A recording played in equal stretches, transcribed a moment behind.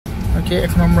ওকে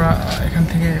এখন আমরা এখান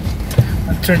থেকে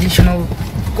ট্র্যাডিশনাল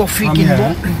কফি কিনবো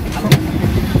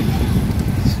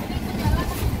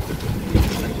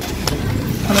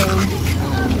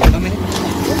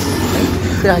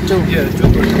হ্যালো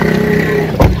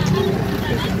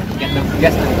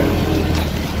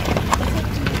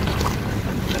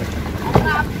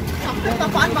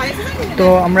তো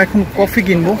আমরা এখন কফি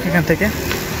কিনবো এখান থেকে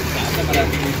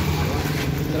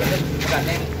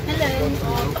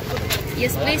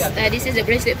Yes, please. This is the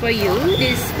bracelet for you.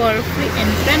 This is for free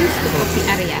entrance to coffee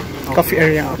area. Coffee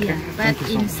area, okay. Yeah, but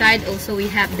inside also we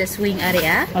have the swing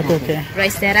area. Okay, okay.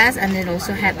 Rice terrace, and then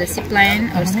also have the zip line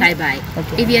or skyby.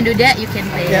 Okay. If you can do that, you can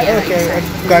play. Yeah, okay.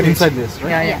 Got inside this,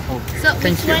 right? Yeah, yeah. Okay. So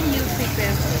which one you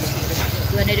prepare?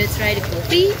 You wanted to try the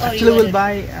coffee, or actually you we'll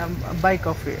buy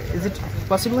coffee. Is it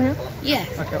possible here?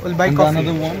 Yeah. Okay, we'll buy and coffee.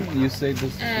 Another one, you say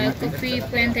this. Coffee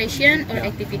plantation or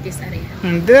activities area.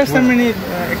 There are so many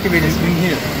activities in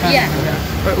here. Yeah.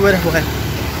 Where?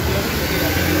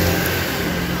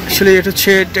 Actually, it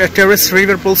হচ্ছে terrace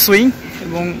river pool swing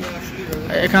এবং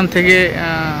এখান থেকে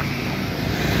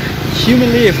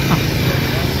humiliate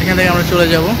এখান থেকে আমরা চলে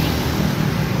যাব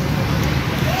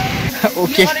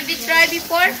Okay. You already tried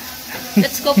before?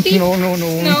 That's coffee? No.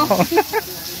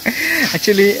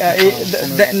 Actually,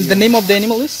 the name of the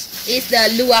animal is? It's the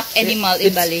Luwak animal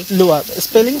in Bali. Luwak.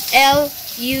 Spelling? Luwak.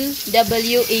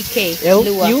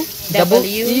 Luwak.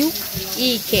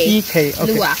 Okay.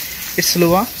 Luwak. It's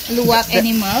Luwak. Luwak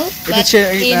animal. But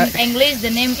in English,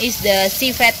 the name is the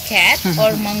civet cat or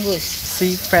mongoose.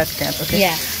 Civet cat. Okay.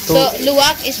 Yeah. So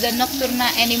Luwak is the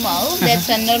nocturnal animal that's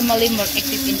normally more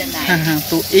active in the night.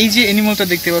 তো এই যে অ্যানিমালটা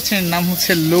দেখতে পাচ্ছেন এর নাম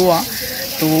হচ্ছে লোয়া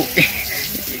তো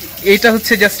এটা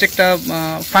হচ্ছে জাস্ট একটা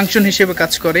ফাংশন হিসেবে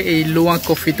কাজ করে এই লোয়া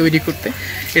কফি তৈরি করতে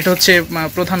এটা হচ্ছে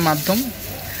প্রধান মাধ্যম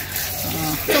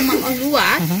So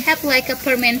Luwak have like a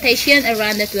fermentation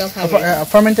around the 12 hours.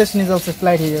 Fermentation is also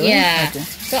applied here. Yeah. Okay.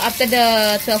 So after the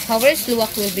 12 hours,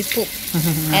 Luwak will be pooped.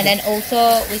 And then also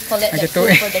we collect the poop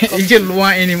for the coffee. এই যে লোয়া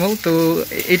animal তো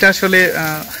এটা আসলে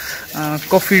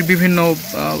কফির বিভিন্ন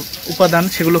উপাদান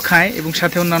সেগুলো খায় এবং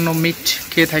সাথে অন্যান্য মিট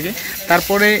খেয়ে থাকে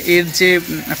তারপরে এর যে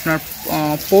আপনার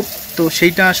পোপ তো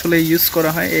সেইটা আসলে ইউজ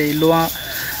করা হয় এই লোয়া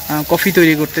কফি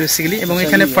তৈরি করতে বেসিক্যালি এবং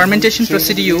এখানে ফার্মেন্টেশন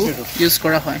প্রসিডিউর ইউজ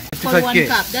করা হয় For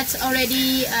 1 cup, that's already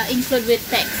included with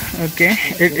tax. ওকে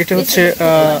এটা হচ্ছে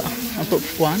poop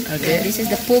one. Okay. This is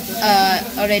the poop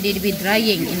already be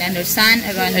drying in under sun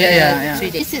around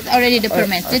 3 days. This is already the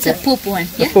ferment. It's a poop one.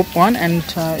 The poop one and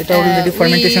এটা already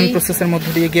fermentation processের মধ্যে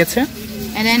দিয়ে গিয়েছে.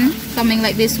 And then coming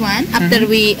like this one after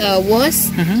we wash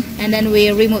and then we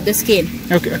remove the skin.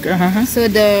 Okay. So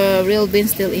the real bean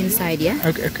still inside, yeah.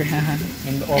 Okay.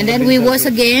 And then we wash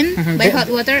again by hot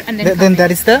water and then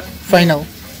that is the final.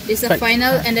 This is the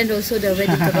final and then also the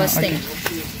ready to roasting.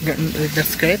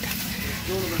 That's great.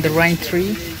 The rind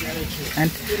tree and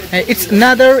it's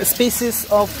another species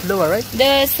of loa, right?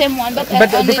 The same one but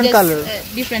only different color.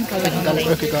 Different color only.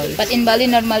 Okay, got it. But in Bali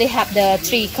normally have the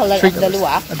three color of the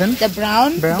luwak. The brown,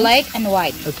 black and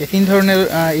white. Okay, তিন ধরনের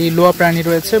এই লোয়া প্রাণী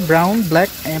রয়েছে brown, black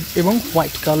এবং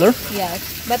white color. Yeah.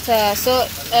 But so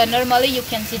normally you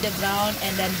can see the brown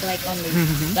and then black only.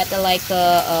 But like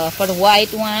for the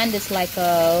white one, it's like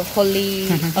holy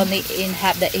only in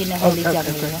a holy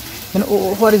jungle. And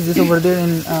what is this over there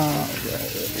in?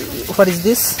 What is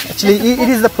this? Actually, it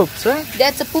is the poops, right?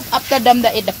 That's the poop after them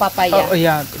that eat the papaya. Oh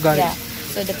yeah, got it.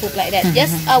 So the poop like that.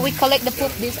 Just we collect the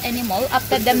poop this animal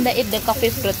after them they eat the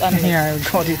coffee fruit only. Yeah,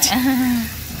 got it.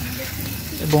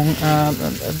 এবং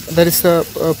that is the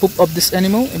poop of this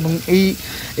animal এবং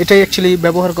এটাই actually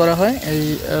ব্যবহার করা হয় এই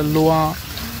লোয়া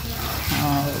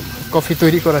coffee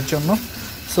তৈরি করার জন্য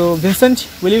So Vincent,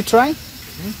 will you try?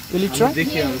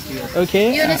 Okay.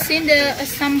 You want to see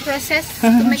some process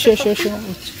to make sure.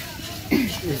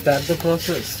 Is that the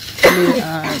process? Actually,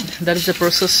 that is the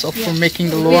process of making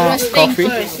the loa coffee.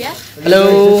 First, yeah? Hello.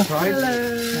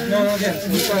 No.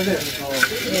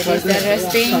 This is the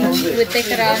roasting. We take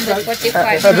around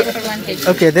 45 minutes for 1 kg.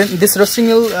 Okay, then this roasting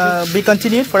will be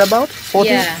continued for about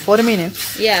 40 minutes.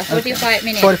 Yeah, 45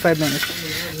 minutes. 45 minutes.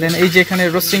 Then এই যে এখানে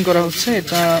roasting করা হচ্ছে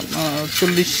এটা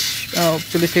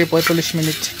 40 থেকে 45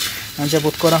 minute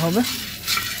যাবত করা হবে.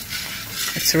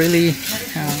 It's really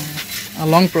a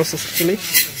long process actually.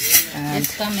 And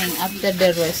it's coming after the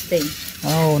roasting.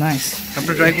 Oh, nice.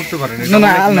 আপনি ট্রাই করতে পারেন No,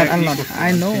 I'll not. I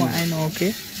know.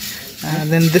 Okay.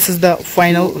 Then this is the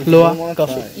final loa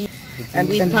coffee. And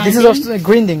this is also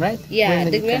grinding, right? Yeah,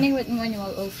 the grinding with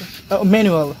manual also. Oh,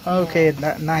 manual. Okay,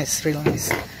 nice, really nice.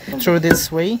 Through this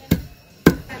way.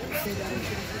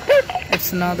 It's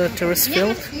another terrace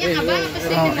field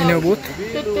in a wood.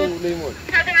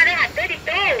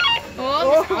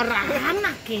 Orang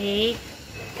nak cake.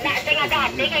 Nak tengah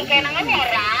ganti kan kenangan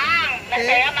orang. Dan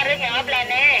saya mari nyawa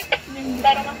belane.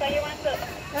 Baru mas saya masuk.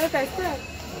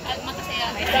 Maka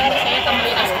saya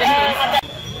kembali aspen.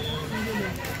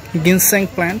 ginseng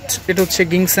plant, এটা হচ্ছে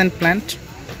ginseng plant.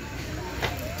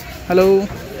 Hello.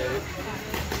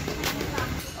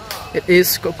 It is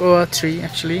cocoa tree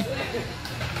actually.